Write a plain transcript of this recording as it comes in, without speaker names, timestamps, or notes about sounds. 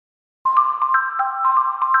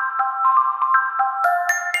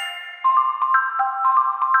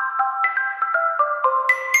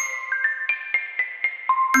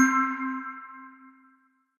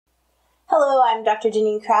I'm Dr.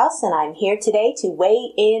 Janine Krause, and I'm here today to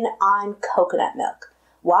weigh in on coconut milk.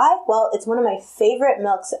 Why? Well, it's one of my favorite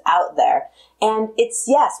milks out there, and it's,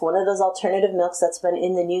 yes, one of those alternative milks that's been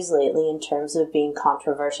in the news lately in terms of being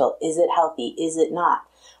controversial. Is it healthy? Is it not?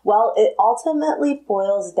 Well, it ultimately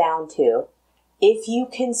boils down to, if you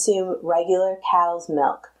consume regular cow's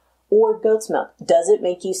milk or goat's milk, does it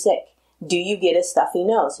make you sick? Do you get a stuffy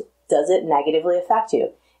nose? Does it negatively affect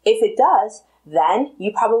you? If it does, then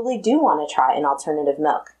you probably do want to try an alternative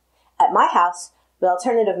milk. At my house, the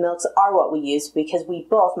alternative milks are what we use because we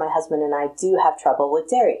both, my husband and I, do have trouble with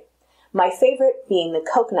dairy. My favorite being the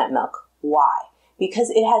coconut milk. Why?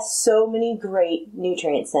 Because it has so many great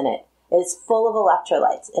nutrients in it. It is full of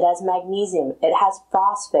electrolytes. It has magnesium. It has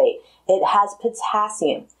phosphate. It has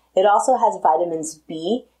potassium. It also has vitamins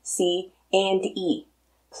B, C, and E.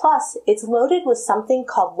 Plus, it's loaded with something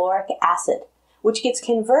called lauric acid, which gets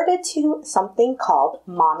converted to something called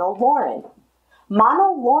monolaurin.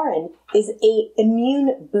 Monolaurin is an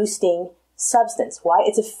immune-boosting substance. Why?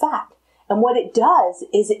 It's a fat. And what it does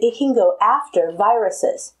is it can go after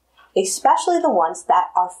viruses, especially the ones that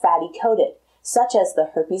are fatty-coated, such as the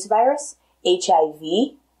herpes virus,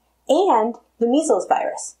 HIV, and the measles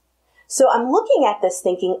virus. So I'm looking at this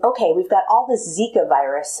thinking, okay, we've got all this Zika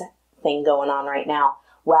virus thing going on right now.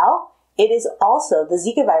 Well, the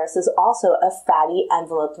Zika virus is also a fatty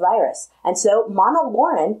enveloped virus. And so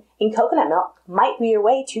monolaurin in coconut milk might be your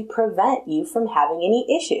way to prevent you from having any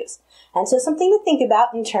issues. And so something to think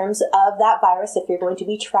about in terms of that virus if you're going to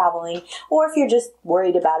be traveling or if you're just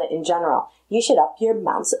worried about it in general. You should up your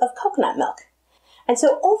amounts of coconut milk. And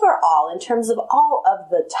so overall, in terms of all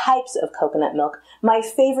of the types of coconut milk, my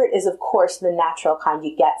favorite is, of course, the natural kind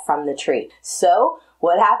you get from the tree. So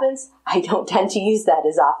what happens? I don't tend to use that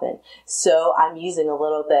as often. So I'm using a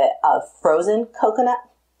little bit of frozen coconut.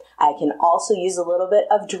 I can also use a little bit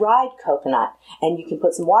of dried coconut, and you can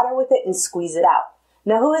put some water with it and squeeze it out.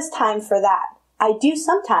 Now, who has time for that? I do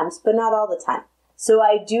sometimes, but not all the time. So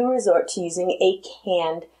I do resort to using a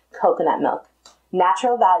canned coconut milk.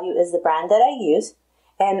 Natural Value is the brand that I use,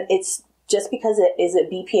 and it's just because it is a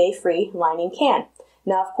BPA-free lining can.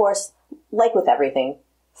 Now, of course, like with everything,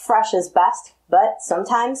 fresh is best, but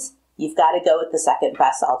sometimes you've got to go with the second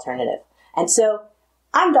best alternative. And so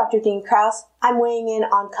I'm Dr. Dean Krause. I'm weighing in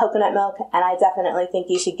on coconut milk, and I definitely think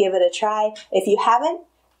you should give it a try if you haven't,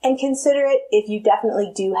 and consider it if you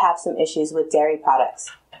definitely do have some issues with dairy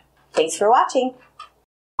products. Thanks for watching.